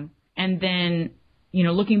hometown, and then,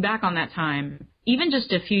 looking back on that time, even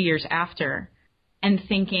just a few years after, and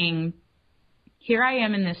thinking, here I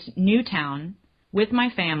am in this new town with my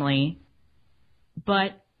family,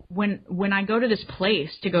 but when I go to this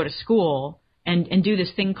place to go to school and do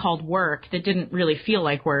this thing called work that didn't really feel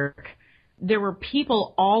like work, there were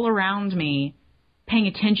people all around me paying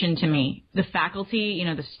attention to me. The faculty,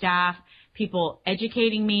 the staff, people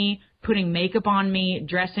educating me, putting makeup on me,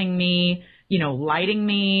 dressing me, lighting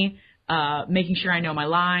me, making sure I know my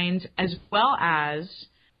lines, as well as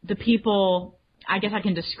the people, I guess I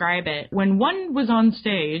can describe it. When one was on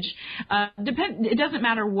stage, it doesn't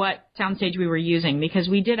matter what soundstage we were using, because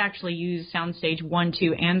we did actually use soundstage 1,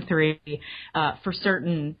 2, and 3 for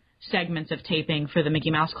certain segments of taping for the Mickey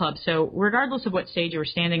Mouse Club. So regardless of what stage you were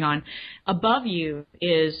standing on, above you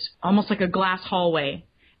is almost like a glass hallway.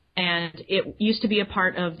 And it used to be a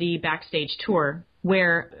part of the backstage tour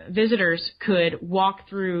where visitors could walk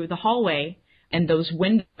through the hallway and those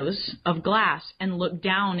windows of glass and look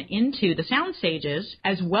down into the sound stages,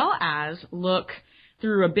 as well as look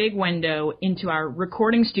through a big window into our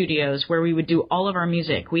recording studios where we would do all of our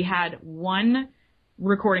music. We had one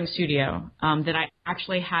recording studio that I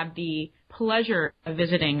actually had the pleasure of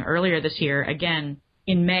visiting earlier this year, again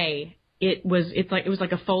in May. It was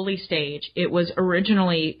like a Foley stage. It was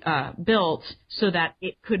originally built so that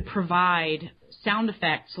it could provide sound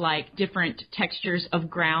effects like different textures of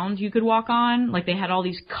ground you could walk on. Like they had all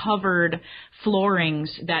these covered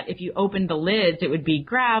floorings that if you opened the lids, it would be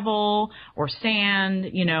gravel or sand,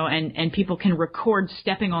 and people can record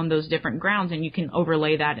stepping on those different grounds, and you can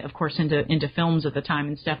overlay that, of course, into films at the time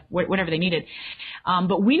and stuff, whatever they needed.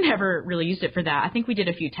 But we never really used it for that. I think we did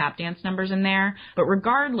a few tap dance numbers in there. But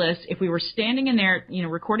regardless, if we were standing in there,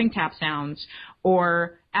 recording tap sounds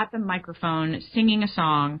or at the microphone singing a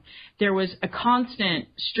song, there was a constant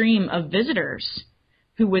stream of visitors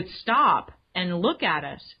who would stop and look at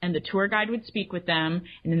us, and the tour guide would speak with them,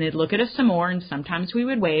 and then they'd look at us some more, and sometimes we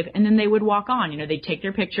would wave, and then they would walk on. They'd take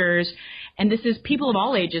their pictures, and this is people of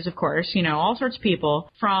all ages, of course, all sorts of people.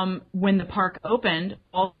 From when the park opened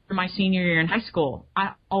all through my senior year in high school,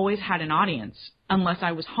 I always had an audience unless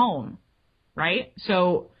I was home, right?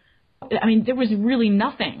 So, there was really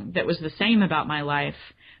nothing that was the same about my life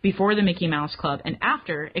before the Mickey Mouse Club and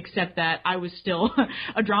after, except that I was still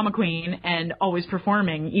a drama queen and always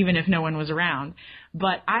performing, even if no one was around.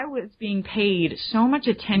 But I was being paid so much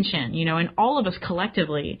attention, and all of us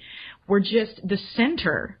collectively were just the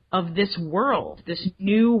center of this world, this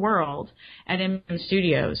new world at M&M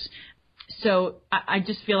Studios. So I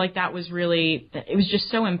just feel like it was just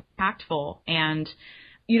so impactful, and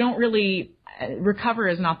you don't really, recover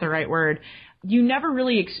is not the right word. You never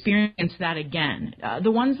really experience that again.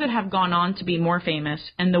 The ones that have gone on to be more famous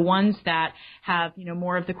and the ones that have,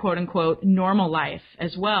 more of the quote unquote normal life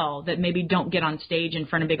as well, that maybe don't get on stage in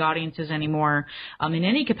front of big audiences anymore, in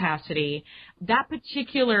any capacity, that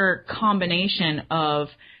particular combination of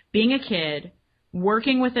being a kid,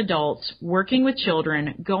 working with adults, working with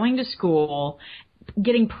children, going to school,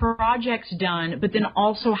 getting projects done, but then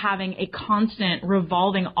also having a constant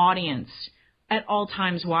revolving audience at all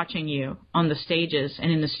times watching you on the stages and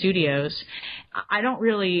in the studios. I don't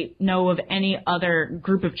really know of any other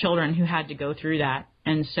group of children who had to go through that.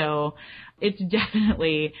 And so it's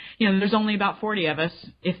definitely, there's only about 40 of us,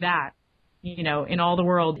 if that, in all the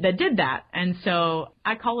world that did that. And so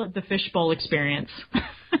I call it the fishbowl experience.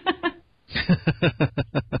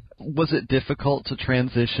 Was it difficult to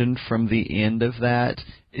transition from the end of that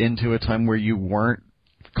into a time where you weren't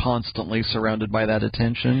constantly surrounded by that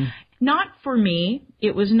attention? Not for me.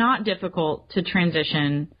 It was not difficult to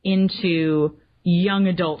transition into young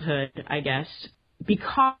adulthood, I guess.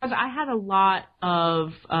 because I had a lot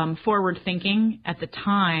of forward thinking at the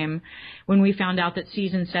time when we found out that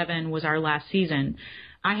season 7 was our last season.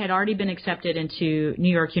 I had already been accepted into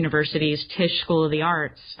New York University's Tisch School of the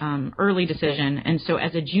Arts, early decision. And so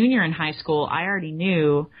as a junior in high school, I already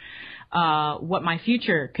knew what my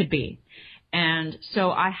future could be. And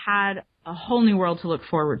so I had a whole new world to look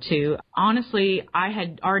forward to. Honestly, I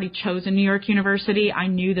had already chosen New York University. I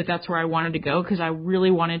knew that that's where I wanted to go because I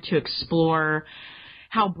really wanted to explore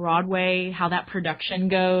how Broadway, how that production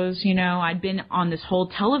goes. You know, I'd been on this whole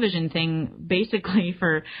television thing basically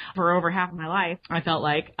for over half of my life. I felt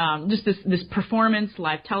like just this performance,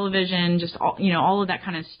 live television, just all of that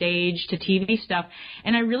kind of stage to TV stuff.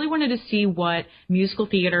 And I really wanted to see what musical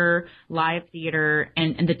theater, live theater,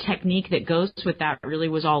 and the technique that goes with that really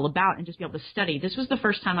was all about, and just be able to study. This was the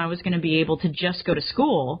first time I was going to be able to just go to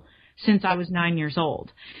school since I was 9 years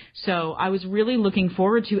old. So I was really looking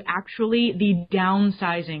forward to actually the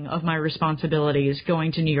downsizing of my responsibilities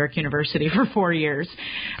going to New York University for 4 years.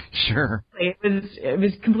 Sure. It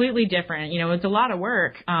was completely different. You know, it's a lot of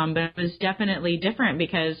work, but it was definitely different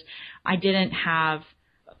because I didn't have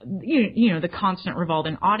the constant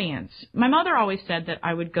revolving audience. My mother always said that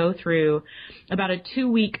I would go through about a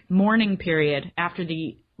 2-week mourning period after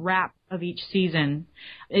the wrap of each season.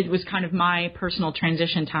 It was kind of my personal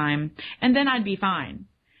transition time, and then I'd be fine.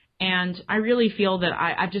 And I really feel that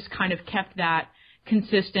I've just kind of kept that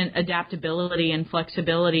consistent adaptability and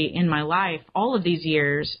flexibility in my life all of these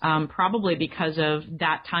years, probably because of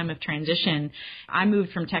that time of transition. I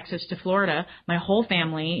moved from Texas to Florida. My whole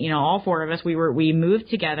family, all 4 of us, we moved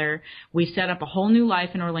together. We set up a whole new life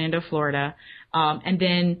in Orlando, Florida. And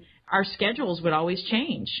then our schedules would always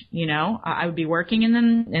change. I would be working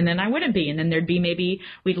and then I wouldn't be. And then there'd be maybe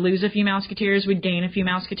we'd lose a few Mouseketeers, we'd gain a few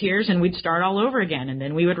Mouseketeers, and we'd start all over again. And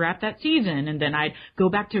then we would wrap that season. And then I'd go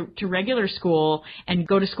back to regular school and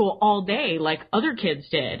go to school all day like other kids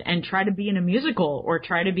did and try to be in a musical or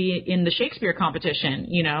try to be in the Shakespeare competition,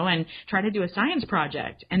 and try to do a science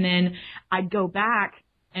project. And then I'd go back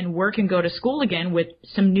and work and go to school again with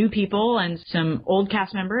some new people and some old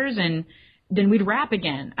cast members, and then we'd wrap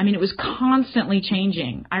again. I mean, it was constantly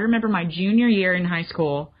changing. I remember my junior year in high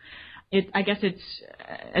school. I guess it's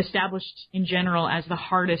established in general as the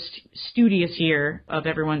hardest, studious year of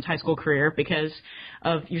everyone's high school career because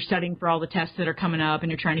of you're studying for all the tests that are coming up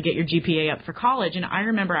and you're trying to get your GPA up for college. And I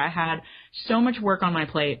remember I had so much work on my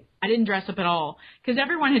plate. I didn't dress up at all because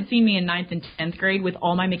everyone had seen me in 9th and 10th grade with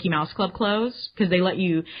all my Mickey Mouse Club clothes because they let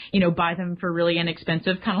you, buy them for really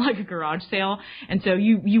inexpensive, kind of like a garage sale. And so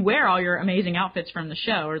you wear all your amazing outfits from the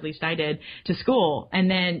show, or at least I did, to school. And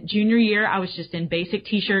then junior year, I was just in basic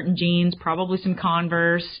T-shirt and jeans, probably some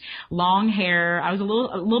Converse, long hair. I was a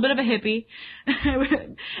little bit of a hippie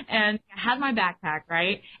and I had my backpack,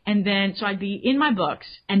 right? And then, so I'd be in my books,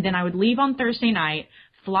 and then I would leave on Thursday night,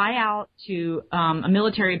 fly out to a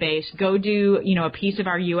military base, go do, a piece of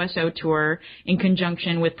our USO tour in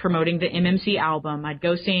conjunction with promoting the MMC album. I'd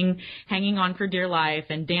go sing Hanging On for Dear Life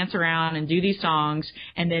and dance around and do these songs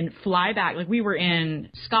and then fly back. Like we were in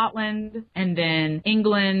Scotland and then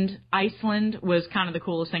England, Iceland was kind of the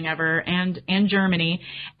coolest thing ever, and Germany.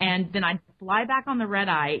 And then I'd fly back on the red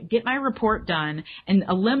eye, get my report done, and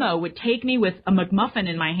a limo would take me with a McMuffin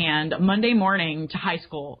in my hand Monday morning to high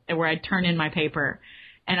school where I'd turn in my paper.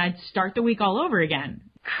 And I'd start the week all over again.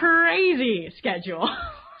 Crazy schedule.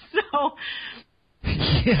 So,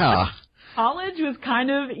 yeah. College was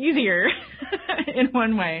kind of easier in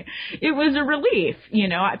one way. It was a relief,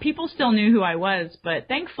 People still knew who I was, but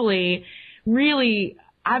thankfully, really,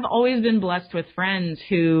 I've always been blessed with friends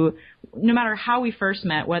who, no matter how we first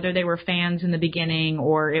met, whether they were fans in the beginning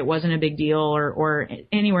or it wasn't a big deal or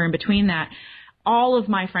anywhere in between that, all of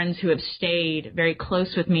my friends who have stayed very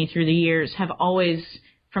close with me through the years have always,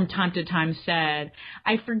 from time to time, said,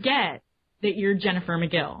 I forget that you're Jennifer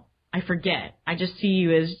McGill. I forget. I just see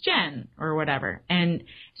you as Jen or whatever. And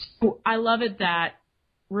so I love it that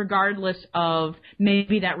regardless of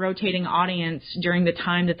maybe that rotating audience during the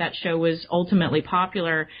time that show was ultimately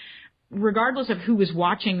popular, regardless of who was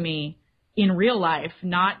watching me in real life,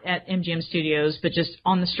 not at MGM Studios, but just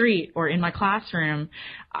on the street or in my classroom,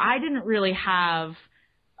 I didn't really have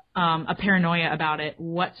a paranoia about it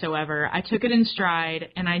whatsoever. I took it in stride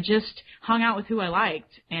and I just hung out with who I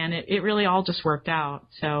liked, and it really all just worked out.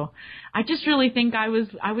 So I just really think I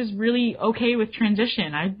was really okay with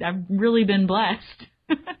transition. I've really been blessed.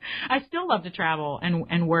 I still love to travel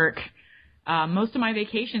and work. Most of my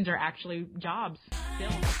vacations are actually jobs still.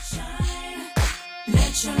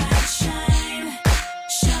 Let your light shine,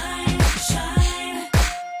 shine, shine.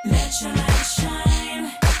 Let your light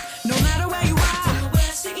shine. No matter where you are, from the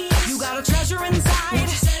west to east, you got a treasure inside.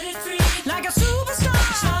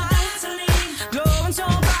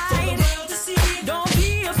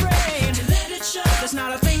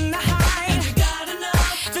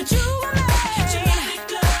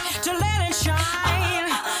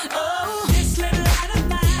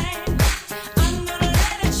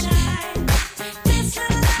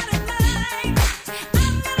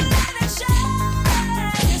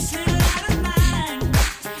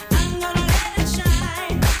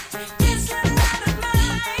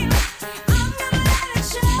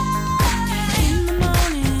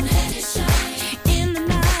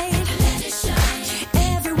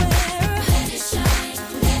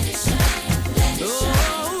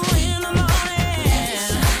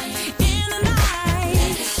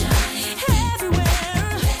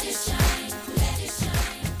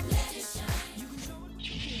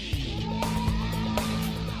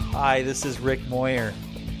 Hi, this is Rick Moyer.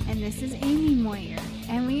 And this is Amy Moyer.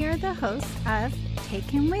 And we are the hosts of Take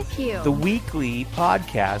Him With You, The weekly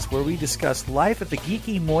podcast where we discuss life at the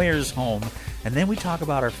geeky Moyers home, and then we talk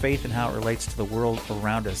about our faith and how it relates to the world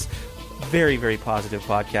around us. Very, very positive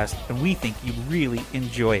podcast, and we think you really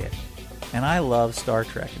enjoy it. And I love Star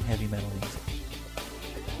Trek and heavy metal music.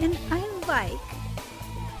 And I like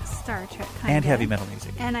Star Trek, kind and of. heavy metal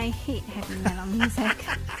music. And I hate heavy metal music.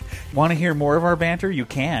 Want to hear more of our banter? You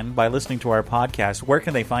can by listening to our podcast. Where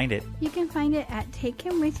can they find it? You can find it at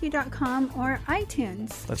takehimwithyou.com or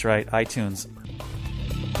iTunes. That's right, iTunes.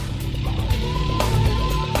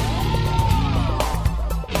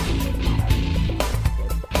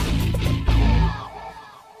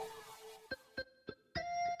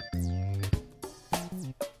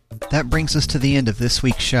 That brings us to the end of this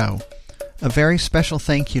week's show. A very special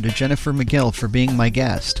thank you to Jennifer McGill for being my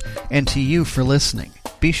guest, and to you for listening.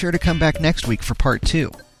 Be sure to come back next week for part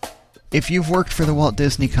 2. If you've worked for the Walt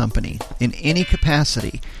Disney Company in any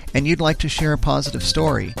capacity and you'd like to share a positive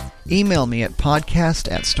story, email me at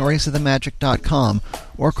podcast@storiesofthemagic.com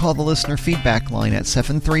or call the listener feedback line at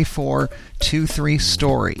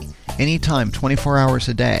 734-23-STORY, anytime, 24 hours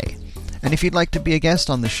a day. And if you'd like to be a guest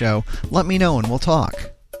on the show, let me know and we'll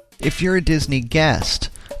talk. If you're a Disney guest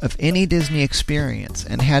of any Disney experience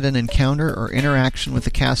and had an encounter or interaction with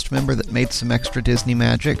a cast member that made some extra Disney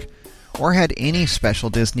magic, or had any special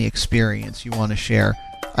Disney experience you want to share,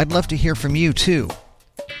 I'd love to hear from you too.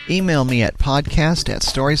 Email me at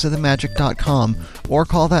podcast@storiesofthemagic.com or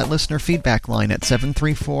call that listener feedback line at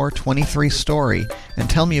 734-23-STORY and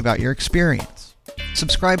tell me about your experience.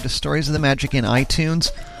 Subscribe to Stories of the Magic in iTunes,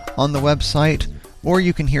 on the website, or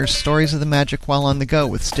you can hear Stories of the Magic while on the go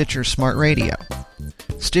with Stitcher Smart Radio.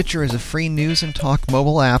 Stitcher is a free news and talk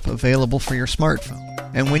mobile app available for your smartphone.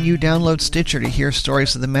 And when you download Stitcher to hear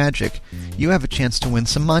Stories of the Magic, you have a chance to win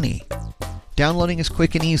some money. Downloading is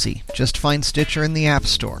quick and easy. Just find Stitcher in the App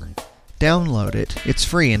Store. Download it. It's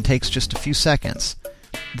free and takes just a few seconds.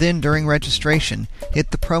 Then, during registration,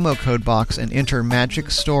 hit the promo code box and enter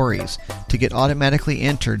Magic Stories to get automatically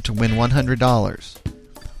entered to win $100.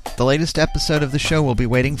 The latest episode of the show will be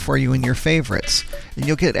waiting for you in your favorites, and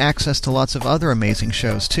you'll get access to lots of other amazing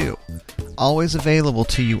shows too. Always available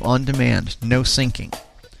to you on demand, no syncing.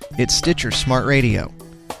 It's Stitcher Smart Radio.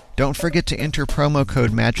 Don't forget to enter promo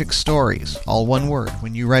code Magic Stories, all one word,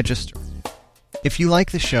 when you register. If you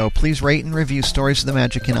like the show, please rate and review Stories of the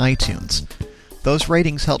Magic in iTunes. Those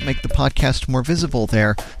ratings help make the podcast more visible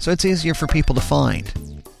there, so it's easier for people to find.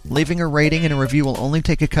 Leaving a rating and a review will only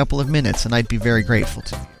take a couple of minutes, and I'd be very grateful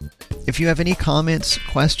to you. If you have any comments,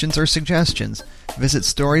 questions, or suggestions, visit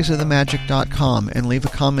storiesofthemagic.com and leave a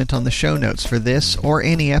comment on the show notes for this or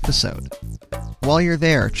any episode. While you're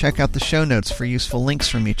there, check out the show notes for useful links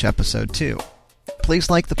from each episode, too. Please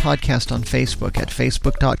like the podcast on Facebook at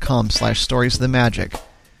facebook.com/storiesofthemagic.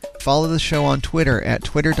 Follow the show on Twitter at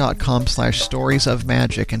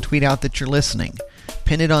twitter.com/storiesofmagic and tweet out that you're listening.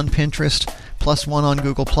 Pin it on Pinterest, +1 on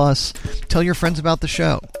Google+. Tell your friends about the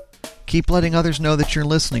show. Keep letting others know that you're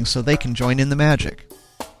listening so they can join in the magic.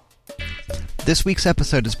 This week's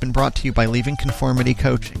episode has been brought to you by Leaving Conformity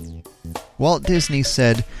Coaching. Walt Disney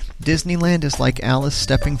said, "Disneyland is like Alice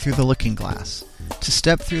stepping through the looking glass. To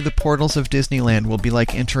step through the portals of Disneyland will be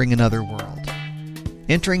like entering another world.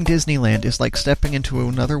 Entering Disneyland is like stepping into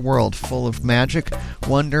another world full of magic,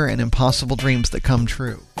 wonder, and impossible dreams that come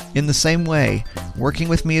true. In the same way, working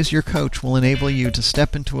with me as your coach will enable you to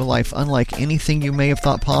step into a life unlike anything you may have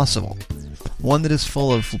thought possible. One that is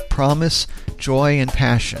full of promise, joy, and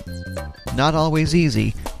passion. Not always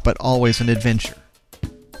easy, but always an adventure."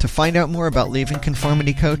 To find out more about Leaving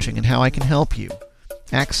Conformity Coaching and how I can help you,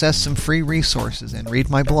 access some free resources, and read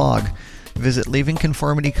my blog, visit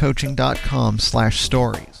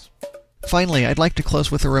leavingconformitycoaching.com/stories. Finally, I'd like to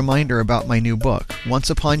close with a reminder about my new book, Once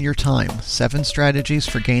Upon Your Time, 7 Strategies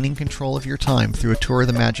for Gaining Control of Your Time Through a Tour of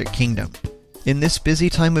the Magic Kingdom. In this busy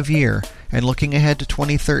time of year, and looking ahead to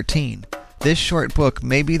 2013, this short book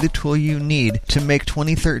may be the tool you need to make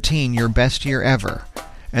 2013 your best year ever.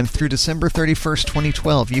 And through December 31st,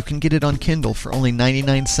 2012, you can get it on Kindle for only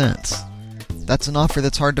 99 cents. That's an offer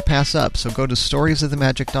that's hard to pass up, so go to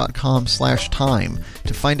storiesofthemagic.com/time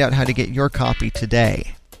to find out how to get your copy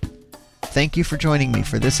today. Thank you for joining me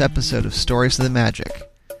for this episode of Stories of the Magic.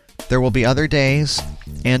 There will be other days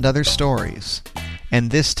and other stories,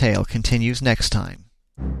 and this tale continues next time.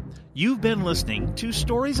 You've been listening to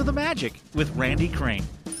Stories of the Magic with Randy Crane.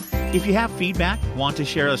 If you have feedback, want to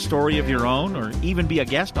share a story of your own, or even be a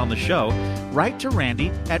guest on the show, write to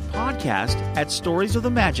Randy at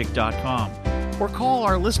podcast@storiesofthemagic.com or call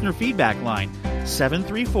our listener feedback line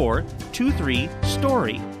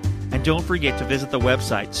 734-23-STORY. And don't forget to visit the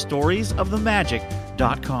website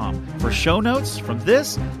storiesofthemagic.com for show notes from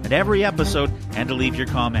this and every episode and to leave your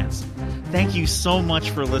comments. Thank you so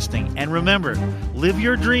much for listening. And remember, live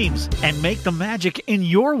your dreams and make the magic in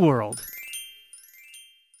your world.